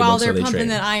listening to audiobooks while they're they pumping train.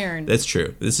 that iron. That's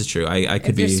true. This is true. I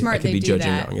could be judging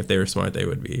that. wrong. If they were smart, they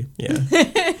would be. Yeah,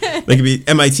 they could be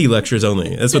MIT lectures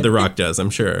only. That's what The Rock does.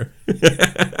 I'm sure.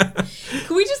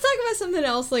 Can we just talk about something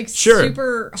else,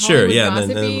 super Hollywood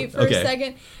gossipy for a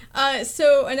second?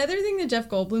 So another thing that Jeff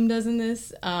Goldblum does in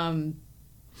this,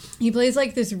 he plays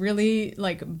this really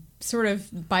sort of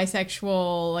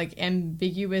bisexual,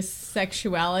 ambiguous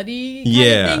sexuality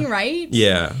kind of thing, right?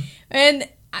 Yeah. And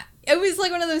it was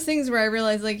one of those things where I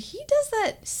realized he does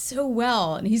that so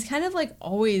well, and he's kind of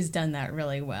always done that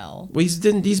really well. Well, he's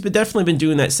definitely been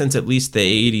doing that since at least the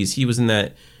 80s. He was in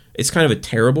that. It's kind of a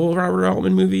terrible Robert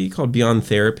Altman movie called Beyond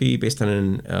Therapy, based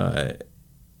on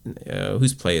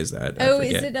whose play is that?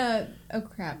 Is it oh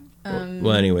crap.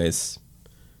 Well, anyways,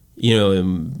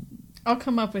 I'll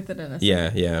come up with it in a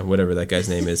second. Yeah, whatever that guy's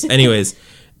name is. Anyways,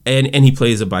 and he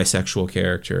plays a bisexual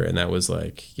character, and that was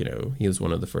he was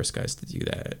one of the first guys to do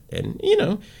that,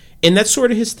 and that's sort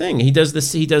of his thing. He does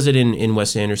this. He does it in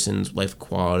Wes Anderson's Life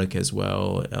Aquatic as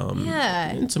well.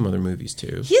 And some other movies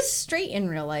too. He's straight in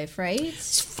real life, right?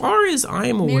 As far as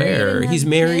I'm aware, he's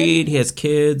married. He has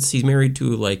kids. He's married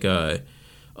to a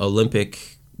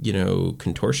Olympic,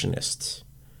 contortionist.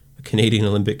 A Canadian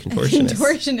Olympic contortionist.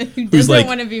 Contortionist who doesn't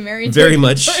want to be married very to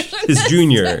much his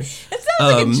junior. That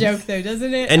sounds like a joke, though,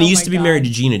 doesn't it? And he used to be married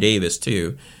to Gina Davis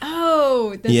too.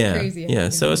 Oh, that's crazy. Yeah.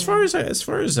 So as far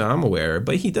as I'm aware,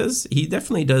 but he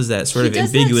definitely does that sort of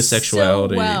ambiguous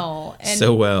sexuality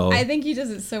so well. I think he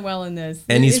does it so well in this.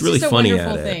 And he's really just funny a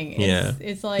wonderful at it. thing. Yeah.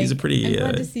 It's he's a pretty. I'm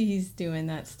glad to see he's doing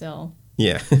that still.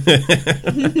 Yeah.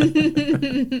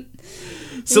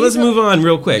 So let's move on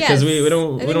real quick, because we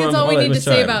don't. I think that's all we need to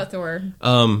say about Thor.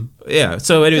 Yeah.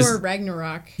 So it is Thor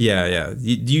Ragnarok. Yeah.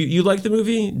 You like the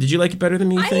movie? Did you like it better than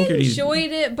me? You think? I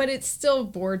enjoyed it, but it still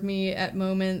bored me at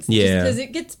moments. Yeah. Because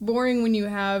it gets boring when you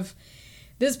have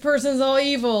this person's all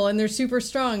evil and they're super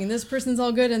strong, and this person's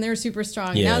all good and they're super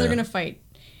strong. Yeah. Now they're gonna fight.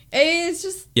 It's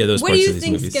just those what parts do you of these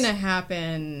think's movies. gonna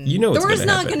happen? Thor's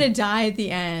not gonna die at the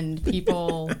end,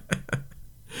 people.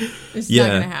 It's not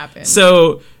gonna happen.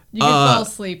 So you can fall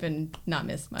asleep and not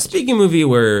miss much. Speaking of a movie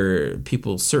where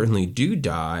people certainly do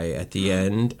die at the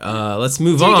end, let's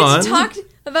move on. on. Do you get to talk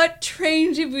about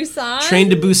Train to Busan? Train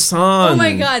to Busan. Oh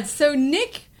my god! So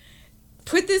Nick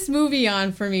put this movie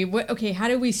on for me. How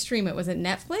did we stream it? Was it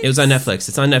Netflix? It was on Netflix.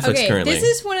 It's on Netflix currently. This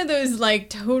is one of those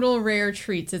total rare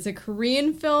treats. It's a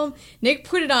Korean film. Nick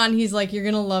put it on. He's like, "You're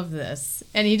gonna love this,"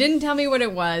 and he didn't tell me what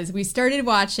it was. We started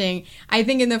watching. I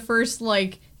think in the first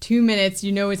 2 minutes,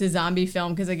 it's a zombie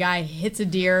film because a guy hits a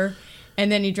deer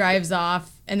and then he drives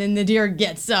off, and then the deer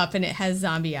gets up and it has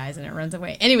zombie eyes and it runs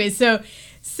away. Anyway, so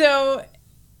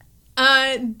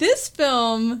this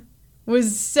film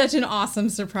was such an awesome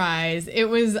surprise. It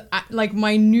was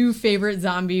my new favorite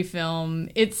zombie film.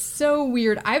 It's so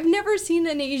weird. I've never seen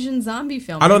an Asian zombie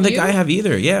film. I don't think I have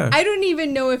either. Yeah. I don't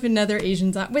even know if another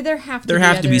Asian zombie. Well, there have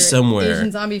to be somewhere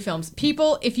Asian zombie films.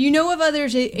 People, if you know of other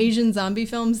Asian zombie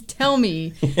films, tell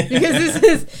me,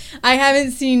 because I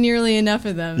haven't seen nearly enough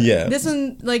of them. Yeah. This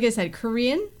one, like I said,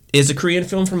 Korean. Is a Korean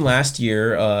film from last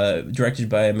year, directed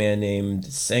by a man named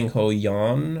Sang-ho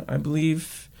Yeon, I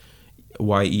believe.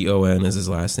 Yeon is his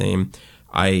last name.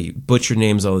 I butcher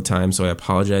names all the time, so I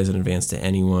apologize in advance to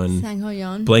anyone. Sang-ho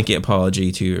Yeon. Blanket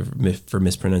apology for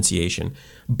mispronunciation.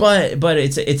 But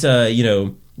it's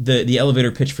the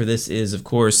elevator pitch for this is, of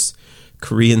course,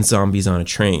 Korean zombies on a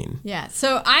train. Yeah.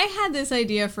 So I had this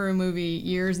idea for a movie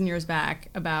years and years back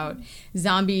about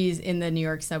zombies in the New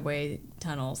York subway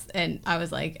tunnels, and I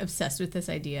was obsessed with this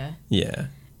idea. Yeah.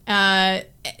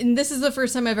 And this is the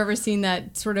first time I've ever seen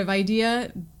that sort of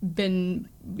idea been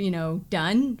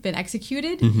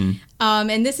executed. Mm-hmm.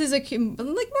 And this is more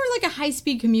like a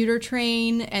high-speed commuter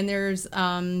train, and there's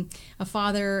a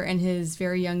father and his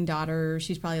very young daughter.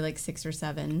 She's probably like 6 or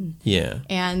 7. Yeah.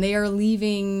 And they are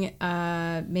leaving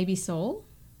maybe Seoul.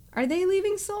 Are they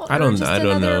leaving Seoul? I don't know.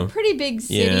 Another pretty big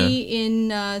city in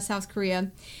South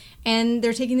Korea. And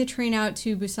they're taking the train out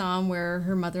to Busan, where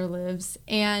her mother lives.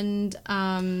 And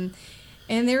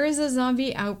there is a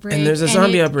zombie outbreak. And there's a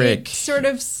zombie outbreak. It sort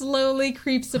of slowly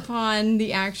creeps upon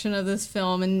the action of this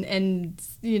film. And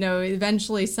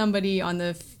eventually somebody on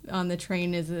the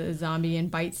train is a zombie and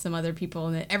bites some other people.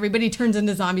 And everybody turns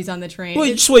into zombies on the train. Well,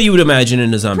 it's what you would imagine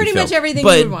in a zombie pretty film. Pretty much everything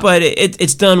you would want. But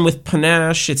it's done with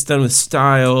panache. It's done with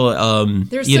style.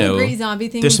 There's some great zombie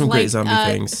things. There's some great zombie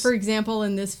things. For example,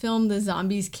 in this film, the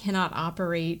zombies cannot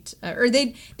operate, or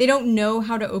they don't know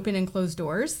how to open and close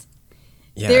doors.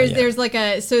 There's like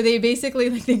so they basically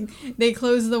they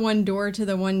close the one door to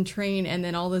the one train, and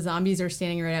then all the zombies are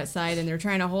standing right outside, and they're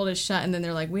trying to hold it shut, and then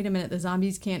they're like, wait a minute, the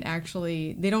zombies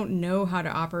they don't know how to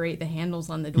operate the handles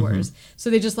on the doors. Mm-hmm. So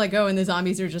they just let go, and the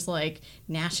zombies are just like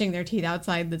gnashing their teeth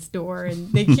outside this door,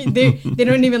 and they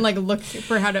don't even like look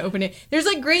for how to open it. There's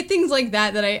like great things like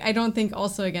that I don't think,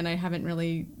 also again, I haven't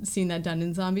really seen that done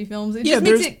in zombie films. It just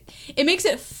makes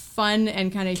it fun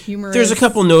and kind of humorous. There's a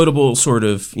couple notable sort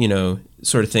of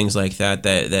things like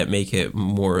that make it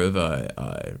more of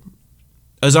a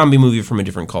zombie movie from a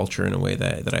different culture in a way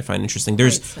that I find interesting.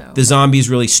 There's the zombies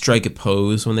really strike a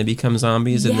pose when they become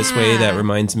zombies in this way that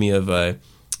reminds me of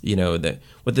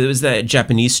was that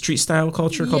Japanese street style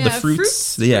culture called the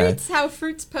fruits? Fruits, how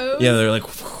fruits pose. Yeah, they're like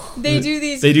they do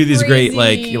these great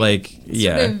like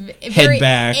head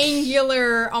back,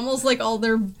 angular, almost like all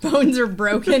their bones are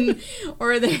broken,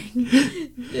 or they're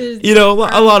a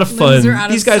lot of fun.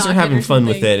 These guys are having fun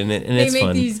with it, and it's fun. They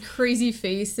make these crazy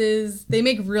faces. They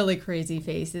make really crazy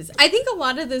faces. I think a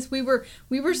lot of this we were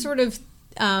sort of.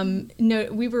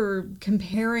 We were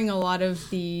comparing a lot of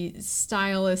the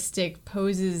stylistic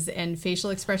poses and facial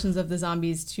expressions of the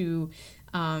zombies to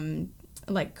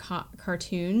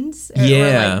cartoons, or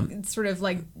like sort of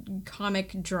like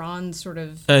comic drawn sort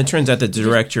of. It turns out that the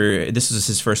director, this was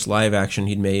his first live action.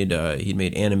 He'd made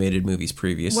animated movies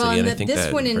previously, and I think this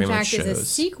that one in very fact much is a shows.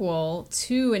 sequel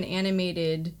to an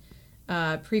animated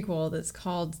prequel that's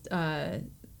called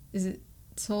is it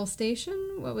Seoul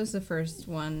Station? What was the first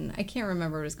one? I can't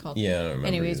remember what it was called. Yeah, I don't remember.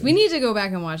 Anyways, either. we need to go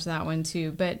back and watch that one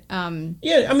too. But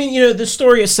the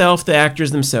story itself, the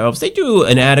actors themselves, they do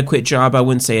an adequate job. I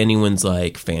wouldn't say anyone's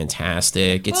like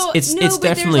fantastic. It's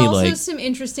definitely there's also like some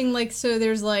interesting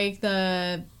there's like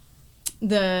the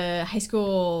high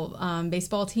school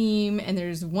baseball team, and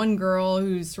there's one girl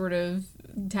who's sort of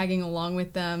tagging along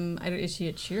with them. Is she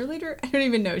a cheerleader? I don't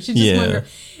even know. She's just one girl.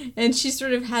 And she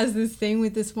sort of has this thing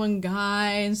with this one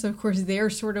guy, and so of course they're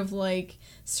sort of like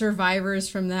survivors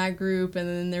from that group. And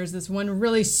then there's this one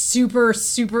really super,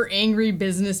 super angry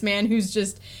businessman who's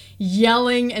just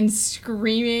yelling and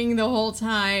screaming the whole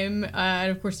time.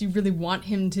 And of course you really want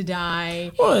him to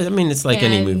die. Well, I mean, it's like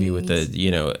any movie with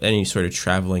any sort of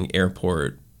traveling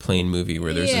airport plane movie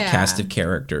where there's a cast of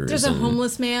characters. There's a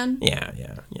homeless man. Yeah.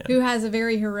 Who has a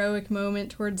very heroic moment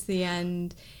towards the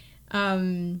end.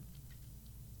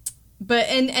 But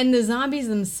the zombies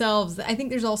themselves, I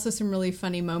think there's also some really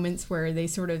funny moments where they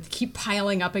sort of keep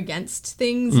piling up against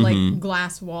things like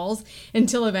glass walls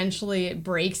until eventually it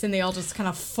breaks and they all just kind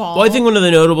of fall. Well, I think one of the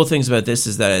notable things about this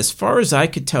is that as far as I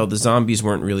could tell, the zombies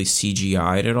weren't really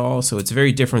CGI'd at all. So it's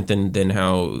very different than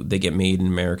how they get made in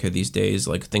America these days.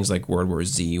 Like things like World War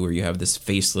Z, where you have this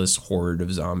faceless horde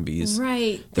of zombies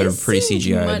that are pretty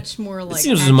CGI'd. Much more like it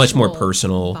seems much more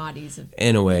personal bodies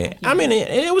in a way. I mean,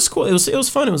 it was cool. It was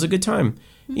fun. It was a good time.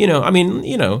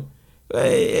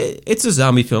 It's a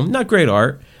zombie film, not great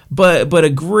art, but a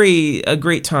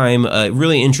great time.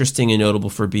 Really interesting and notable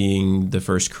for being the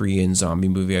first Korean zombie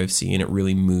movie I've seen. It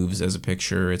really moves as a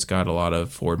picture. It's got a lot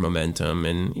of forward momentum,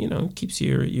 and keeps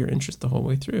your interest the whole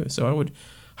way through. So I would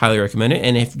highly recommend it.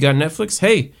 And if you got Netflix,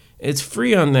 hey, it's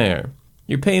free on there.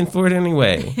 You're paying for it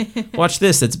anyway. Watch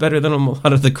this. It's better than a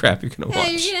lot of the crap you're going to watch.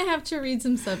 Yeah, you're going to have to read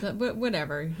some stuff, but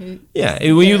whatever.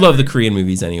 You love the Korean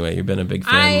movies anyway. You've been a big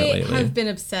fan lately. I have been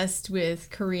obsessed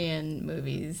with Korean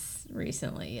movies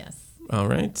recently, yes. All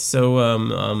right. So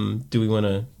do we want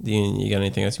to... You got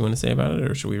anything else you want to say about it,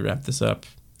 or should we wrap this up?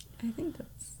 I think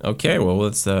that's... Okay, well,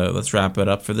 let's wrap it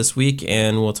up for this week,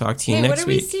 and we'll talk to you next week. What are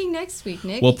we seeing next week,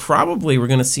 Nick? Well, probably we're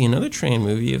going to see another train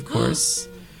movie, of course.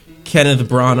 Kenneth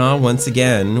Branagh, once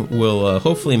again, will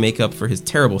hopefully make up for his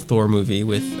terrible Thor movie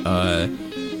with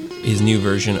his new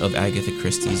version of Agatha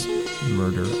Christie's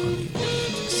Murder on the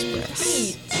Orient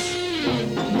Express.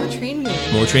 Right. More train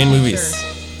movies. More train movies.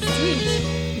 Sure.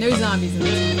 Sweet. No zombies in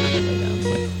this one,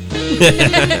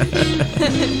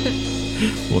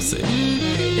 We'll see. All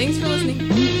right. Thanks for listening.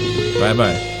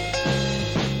 Bye-bye.